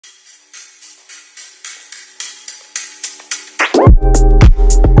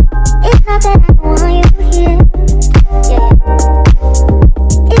that I don't want you here. Yeah.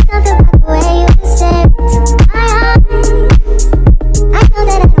 It's something about the way you stare into my eyes. I know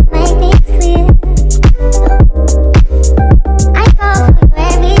that I don't make things clear. I fall for you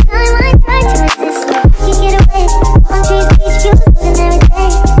every time I try to resist. You get away. Palm trees, beach views, and every day.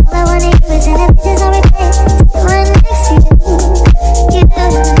 All I wanna do is send the pictures on replay. Still right next to you. You do.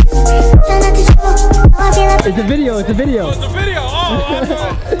 Try not to show how I feel like. It's a video, it's a video. Oh, it's a video. Oh, I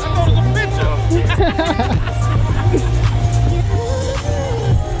thought it was a picture.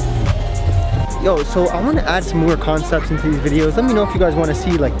 Yo, so I want to add some more concepts into these videos. Let me know if you guys want to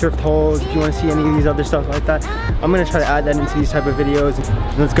see like thrift hauls, if you want to see any of these other stuff like that. I'm going to try to add that into these type of videos.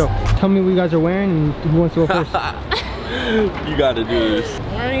 Let's go. Tell me what you guys are wearing and who wants to go first. You got to do this.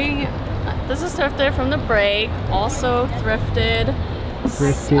 This is thrifted from the break, also thrifted,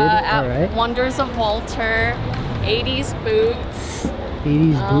 at right. Wonders of Walter, 80s boots,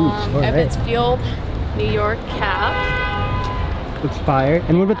 80s boots, all right. Ebbets Field, New York cap. Looks fire.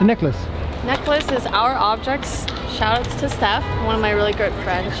 And what about the necklace? Necklace is Our Objects. Shoutouts to Steph, one of my really good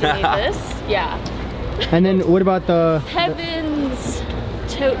friends. She made this. Yeah. And then what about the Heavens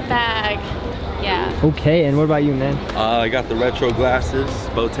tote bag. Yeah. Okay, and what about you, man? I got the retro glasses,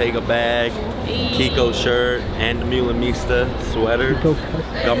 Bottega bag, Kiko shirt, and the Mulamista sweater.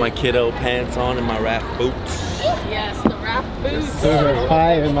 Got my kiddo pants on and my Raf boots. Yes, the Raf boots. Those are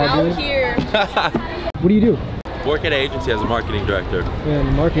fire, my Out dude. here. What do you do? Work at an agency as a marketing director. Yeah,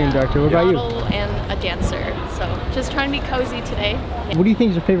 marketing director. What about you? Model and a dancer. So just trying to be cozy today. What do you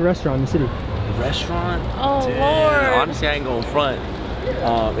think is your favorite restaurant in the city? The restaurant? Oh, Damn. Lord. Honestly, I ain't going front.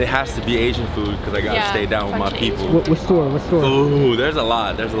 It has to be Asian food because I gotta stay down with my people. What store? What store? Ooh, there's a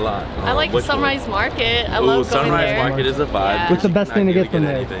lot. There's a lot. I like the Sunrise Market. I love going Sunrise there. Market is a vibe. Yeah. What's the best thing to get from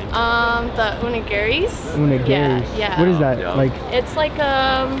there? Anything. The unigiris. Unigiris. Yeah. What is that? Yeah. Like It's like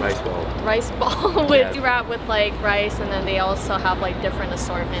Rice ball. with wrap with like rice, and then they also have like different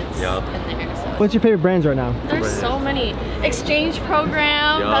assortments in there. So what's your favorite brands right now? there's so many. Exchange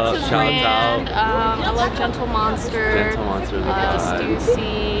Program. That's his brand. I love Gentle Monster. Gentle Monster is a vibe.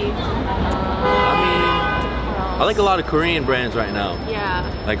 Stussy. I like a lot of Korean brands right now. Yeah.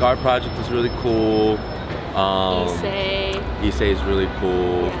 Like Our Project is really cool. Issei is really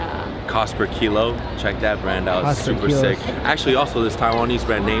cool. Yeah. Cost per kilo, check that brand out. Cost per Super kilo. sick. Actually, also this Taiwanese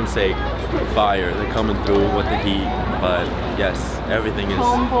brand Namesake, fire. They're coming through with the heat. But yes, everything is.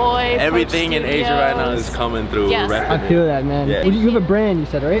 Homeboy. Everything in Asia right now is coming through. Yes. I feel that, man. Yeah. You have a brand, you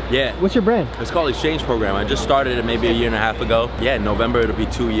said, right? Yeah. What's your brand? It's called Exchange Program. I just started it maybe a year and a half ago. Yeah, in November it'll be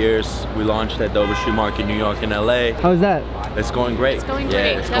 2 years. We launched at Dover Street Market, New York and LA. How's that? It's going great. It's going Yeah,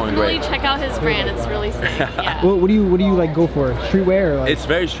 great. it's Definitely going great. check out his brand. It's really sick. Yeah. What do you like go for? Streetwear or like? It's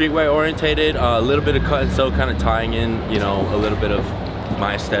very streetwear orientated, a little bit of cut and sew, kind of tying in, you know, a little bit of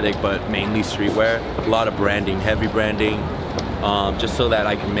my aesthetic, but mainly streetwear. A lot of branding, heavy branding, just so that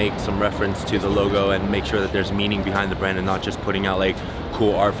I can make some reference to the logo and make sure that there's meaning behind the brand and not just putting out like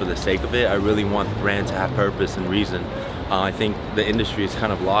cool art for the sake of it. I really want the brand to have purpose and reason. I think the industry is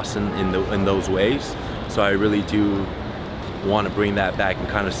kind of lost in those ways, so I really do want to bring that back and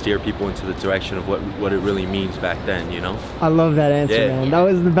kind of steer people into the direction of what it really means back then, you know? I love that answer, Yeah. man. That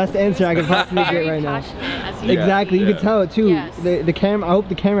was the best answer I could possibly get right now. Exactly, you could tell it too. Yes. The camera. I hope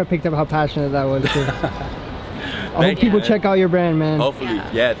the camera picked up how passionate that was too. I hope people check out your brand, man. Hopefully,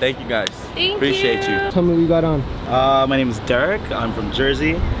 yeah. Thank you guys. Appreciate you. Tell me what you got on. My name is Derek. I'm from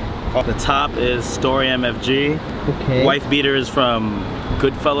Jersey. The top is Story MFG. Okay. Wife beater is from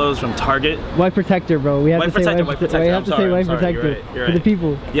Goodfellows from Target. Wife protector, bro. We have Wife to say protector, wife wife protector. We have I'm to sorry, say wife I'm sorry. protector You're for the right.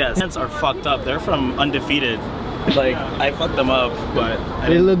 people. Yes. Pants are fucked up. They're from Undefeated. Like, I fucked them up, but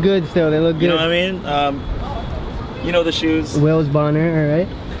They look good still. They look good. You know what I mean? You know the shoes. Wells Bonner, all right.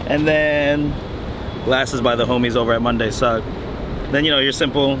 And then glasses by the homies over at Monday Suck. Then, you know, you're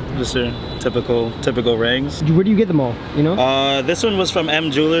simple, just your typical rings. Where do you get them all, you know? This one was from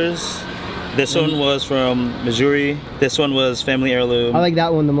M Jewelers. This one was from Missouri. This one was Family Heirloom. I like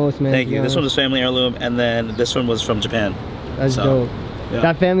that one the most, man. Thank you. This one was Family Heirloom, and then this one was from Japan. That's dope. Yeah.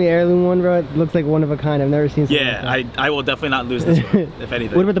 That Family Heirloom one, bro, it looks like one of a kind. I've never seen something like that. I will definitely not lose this one, if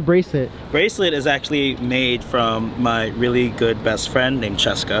anything. What about the bracelet? Bracelet is actually made from my really good best friend named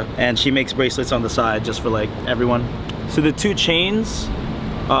Cheska, and she makes bracelets on the side just for like everyone. So the two chains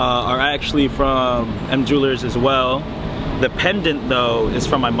are actually from M Jewelers as well. The pendant though is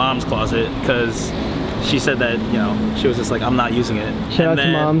from my mom's closet because she said that, you know, she was just like, I'm not using it. Shout out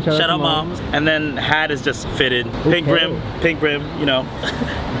to mom. Shout out moms. And then hat is just fitted. Pink brim, you know.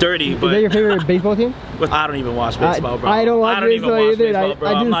 dirty, but Is that your favorite baseball team? I don't even watch baseball, bro. I don't watch baseball either. Baseball, bro.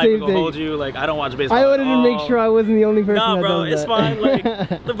 I do I'm the not same even gonna thing. hold you. Like, I don't watch baseball. I wanted to make sure I wasn't the only person No, that bro, does it's that. fine.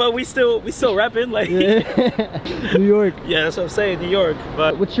 Like, but we still repping. Like, Yeah. New York. yeah, that's what I'm saying, New York.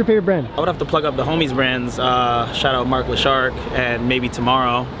 But What's your favorite brand? I would have to plug up the homies brands. Shout out Mark LaShark and maybe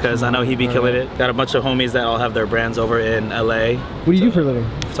Tomorrow, because I know he be killing it. Got a bunch of homies that all have their brands over in LA. What do you do for a living?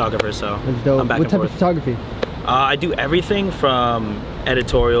 Photographer, so That's dope. I'm back What and type forth. of photography? I do everything from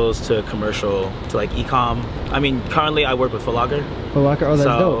editorials to commercial to like e-com. I mean, currently I work with Foot Locker. Foot Locker? Oh, that's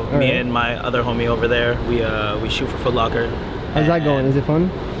So dope. All me right. and my other homie over there, we shoot for Foot Locker. How's that going? Is it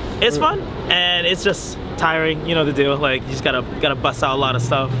fun? It's fun, and it's just tiring. You know the deal. Like, you just gotta bust out a lot of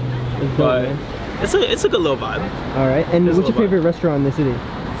stuff. It's dope, But man. it's a good little vibe. All right. And It's a what's your little favorite restaurant in the city?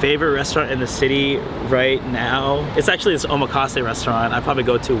 Favorite restaurant in the city right now? It's actually this omakase restaurant I probably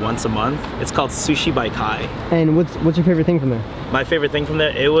go to once a month. It's called Sushi by Kai. And what's your favorite thing from there? My favorite thing from there,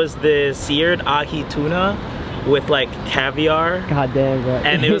 it was the seared ahi tuna with like caviar. God damn, bro.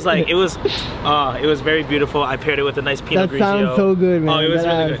 And it was like, it was very beautiful. I paired it with a nice Pinot That Grigio. sounds so good, man. Oh, it was That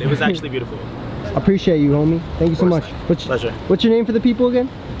really ass. good. It was actually beautiful. Appreciate you, homie. Thank you so much. course. Pleasure. What's your name for the people again?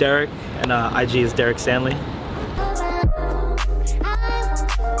 Derek, and IG is Derek Stanley.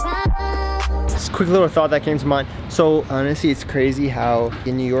 Just a quick little thought that came to mind. So honestly, it's crazy how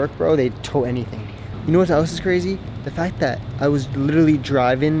in New York, bro, they tow anything. You know what else is crazy? The fact that I was literally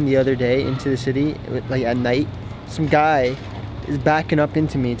driving the other day into the city, like at night, some guy is backing up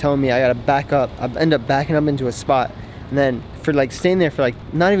into me, telling me I gotta back up. I end up backing up into a spot, and then for like staying there for like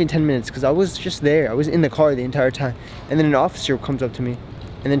not even 10 minutes, because I was just there. I was in the car the entire time, and then an officer comes up to me,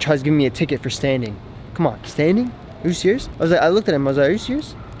 and then tries to give me a ticket for standing. Come on, standing? Are you serious? I looked at him. I was like, are you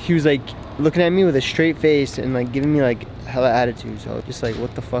serious? He was like looking at me with a straight face and like giving me like hella attitude. So I was just like,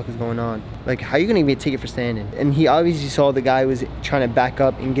 what the fuck is going on? Like, how are you gonna give me a ticket for standing? And he obviously saw the guy was trying to back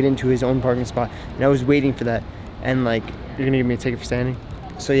up and get into his own parking spot, and I was waiting for that. And like, you're gonna give me a ticket for standing?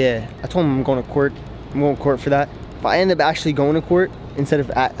 So yeah, I told him I'm going to court. I'm going to court for that. If I end up actually going to court instead of,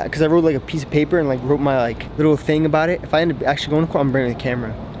 because I wrote like a piece of paper and like wrote my like little thing about it. If I end up actually going to court, I'm bringing the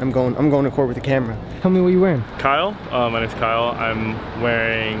camera. I'm going to court with the camera. Tell me what you're wearing. Kyle, my name's Kyle. I'm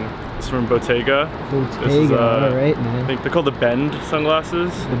wearing, this is from Bottega. Bottega, This is, alright, I man. think they're called the Bend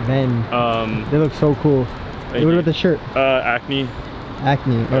sunglasses. The Bend. They look so cool. Thank What you. about the shirt? Acne.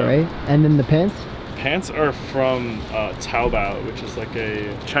 Acne, Yeah. alright. And then the pants? Pants are from Taobao, which is like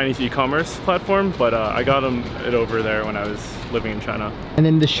a Chinese e-commerce platform, but I got it over there when I was living in China. And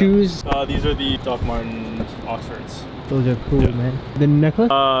then the shoes? These are the Doc Martens Oxfords. Those are cool, Yeah. man. The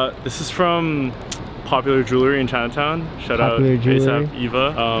necklace? This is from Popular Jewelry in Chinatown. Shout Popular out Jewelry. ASAP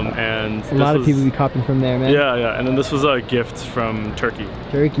Eva. And A lot of people be copping from there, man. Yeah, yeah. And then this was a gift from Turkey.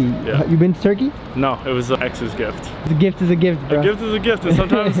 Turkey. Yeah. You been to Turkey? No, it was an ex's gift. The gift is a gift, bro. A gift is a gift, and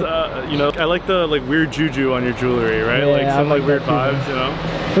sometimes, you know, I like the like weird juju on your jewelry, right? Yeah, like I some like like weird that too, vibes, you know.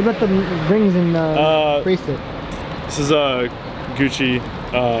 What about the rings and bracelet? This is a Gucci.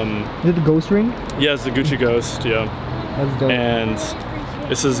 Is it the ghost ring? Yeah, it's the Gucci Ghost. Yeah. That's dope. And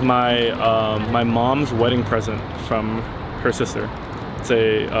this is my my mom's wedding present from her sister. It's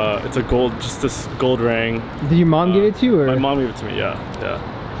a gold, just this gold ring. Did your mom give it to you, or? My mom gave it to me. Yeah,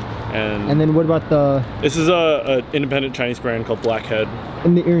 yeah. And then what about the? This is a independent Chinese brand called Blackhead.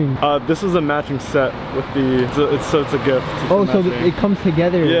 And the earring? This is a matching set with the. It's a gift. It's Oh, a so matching- it comes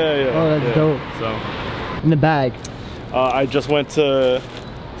together. Yeah, yeah. Oh, that's yeah. dope. So, In the bag. I just went to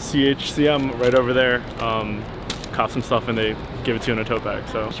CHCM right over there, caught some stuff, and they give it to you in a tote bag.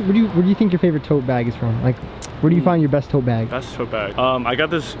 So. Where do you think your favorite tote bag is from? Like, where do you find your best tote bag? Best tote bag. I got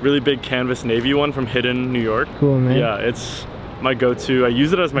this really big canvas navy one from Hidden, New York. Cool, man. Yeah, it's my go-to. I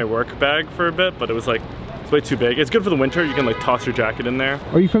use it as my work bag for a bit, but it was like, it's way too big. It's good for the winter. You can like toss your jacket in there.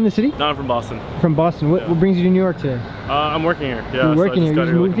 Are you from the city? No, I'm from Boston. From Boston. What brings you to New York today? I'm working here. Yeah, You're working here? got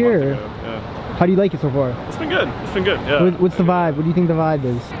You just moved like a month here, ago. Yeah. How do you like it so far? It's been good. It's been good. Yeah. What's the vibe? What do you think the vibe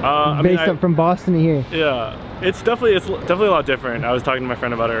is? I mean, Based up from Boston to here. Yeah, it's definitely a lot different. I was talking to my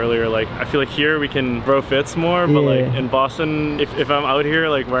friend about it earlier. Like, I feel like here we can throw fits more, but like Yeah. in Boston, if I'm out here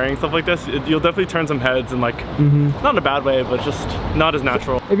like wearing stuff like this, you'll definitely turn some heads and like, not in a bad way, but just not as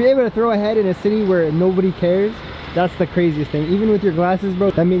natural. If you're able to throw a head in a city where nobody cares, that's the craziest thing. Even with your glasses,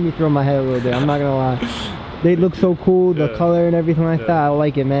 bro, that made me throw my head a little bit. I'm not gonna lie. They look so cool, the Yeah. color and everything like Yeah. that. I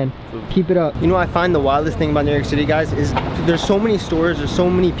like it, man. Keep it up. You know what I find the wildest thing about New York City, guys, is there's so many stores, there's so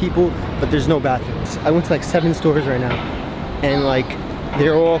many people, but there's no bathrooms. I went to like 7 stores right now, and like,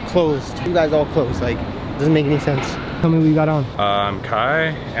 they're all closed. You guys all closed, like, doesn't make any sense. Tell me what you got on. I'm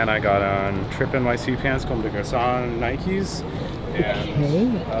Kai, and I got on Trip NYC pants, Comme des Garçons Nikes, and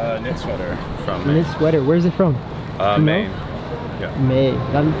Okay. knit sweater from And this sweater, where's it from? Maine. Yeah. May.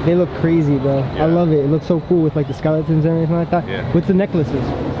 They look crazy, bro. Yeah. I love it. It looks so cool with like the skeletons and everything like that. Yeah. What's the necklaces?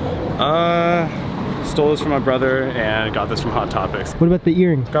 Stole this from my brother and got this from Hot Topics. What about the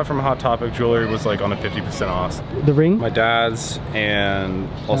earrings? Got from Hot Topic. Jewelry was like on a 50% off. The ring? My dad's, and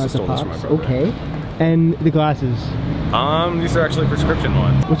also stole this from my brother. Okay. And the glasses? These are actually prescription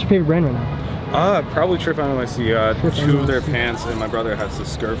ones. What's your favorite brand right now? Probably Trip NYC. Two of their pants, and my brother has a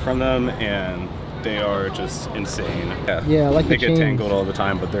skirt from them, and they are just insane. Yeah, I like they the get chains. tangled all the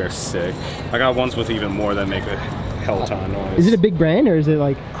time, but they're sick. I got ones with even more that make a hell ton of noise. Is it a big brand or is it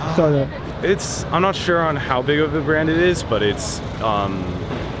like sort of? I'm not sure on how big of a brand it is, but it's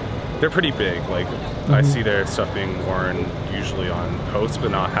they're pretty big. Like I see their stuff being worn usually on posts,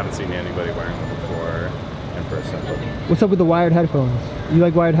 but haven't seen anybody wearing them before in person. What's up with the wired headphones? You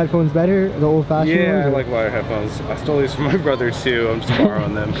like wired headphones better, the old-fashioned ones? Yeah, I or? like wired headphones. I stole these from my brother too. I'm just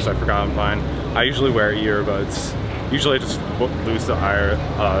borrowing them because I forgot mine. I usually wear earbuds. Usually I just lose the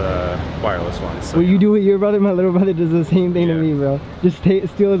wireless ones. So, What you do with your brother, my little brother does the same thing to Yeah. me, bro. Just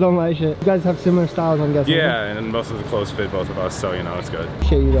steals all my shit. You guys have similar styles, I'm guessing. yeah, and most of the clothes fit both of us, so you know, it's good.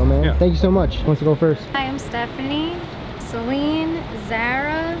 Appreciate you though, man. Yeah. Thank you so much. Who wants to go first? Hi, I'm Stephanie. Celine,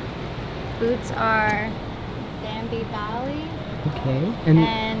 Zara. Boots are Bambi Bali. Okay.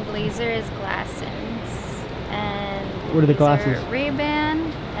 And blazer is Glassons. And What are the these are glasses? Ray-Ban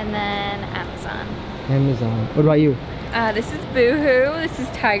and then Amazon. Amazon. What about you? This is Boohoo. This is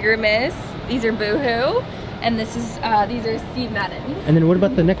Tiger Mist. These are Boohoo. And this is these are Steve Madden. And then what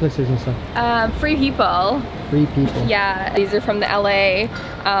about the necklaces and stuff? Free People. Free People. Yeah, these are from the LA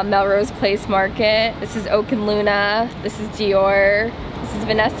Melrose Place Market. This is Oak and Luna. This is Dior. This is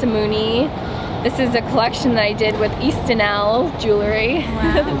Vanessa Mooney. This is a collection that I did with Eastonel Jewelry.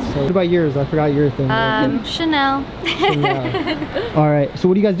 Wow. So, what about yours? I forgot your thing. Chanel. Chanel. All right. So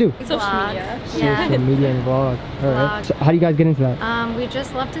what do you guys do? Social media. Yeah. Social media and vlog. All right. Vlog. So how do you guys get into that? We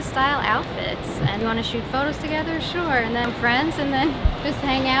just love to style outfits, and you want to shoot photos together, sure, and then friends, and then just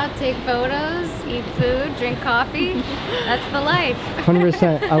hang out, take photos, eat food, drink coffee. That's the life.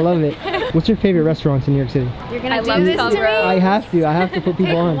 100%. I love it. What's your favorite restaurants in New York City? You're gonna I do love this to me? Sunrise. I have to put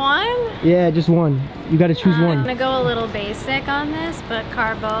people on. One? Yeah, just one. You got to choose I'm one. gonna go a little basic on this, but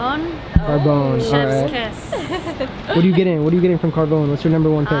Carbone. Carbone. Chef's All right. kiss. What do you get in? What do you get in from Carbone? What's your number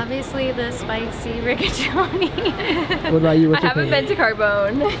one pick? Obviously the spicy rigatoni. What about you? I What's your haven't favorite? been to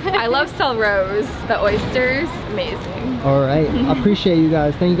Carbone. I love Selrose. The oysters, amazing. All right. I appreciate you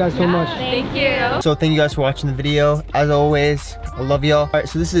guys. Thank you guys so much. Thank you. So thank you guys for watching the video. As always, I love y'all. All right,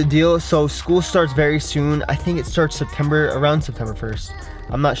 so this is the deal. So school starts very soon. I think it starts around September 1st.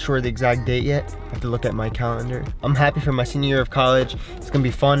 I'm not sure the exact date yet. I have to look at my calendar. I'm happy for my senior year of college. It's gonna be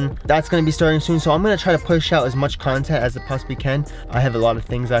fun. That's gonna be starting soon, so I'm gonna try to push out as much content as I possibly can. I have a lot of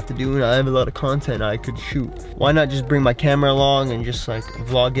things I have to do, and I have a lot of content I could shoot. Why not just bring my camera along and just like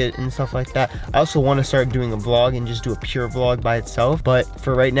vlog it and stuff like that? I also want to start doing a vlog and just do a pure vlog by itself. But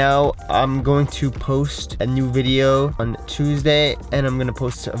for right now, I'm going to post a new video on Tuesday, and I'm gonna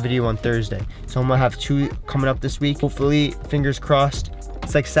post a video on Thursday. So I'm gonna have 2 coming up this week. Hopefully, fingers crossed.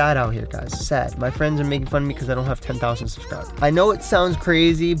 It's like sad out here, guys. Sad. My friends are making fun of me because I don't have 10,000 subscribers. I know it sounds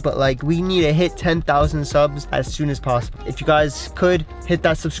crazy, but like we need to hit 10,000 subs as soon as possible. If you guys could hit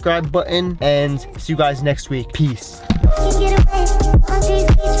that subscribe button, and see you guys next week. Peace.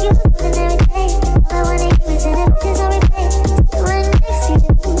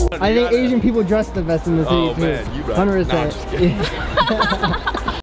 I think Asian people dress the best in the city Oh, too. man, you right. 100%. Nah, I'm just kidding. Yeah.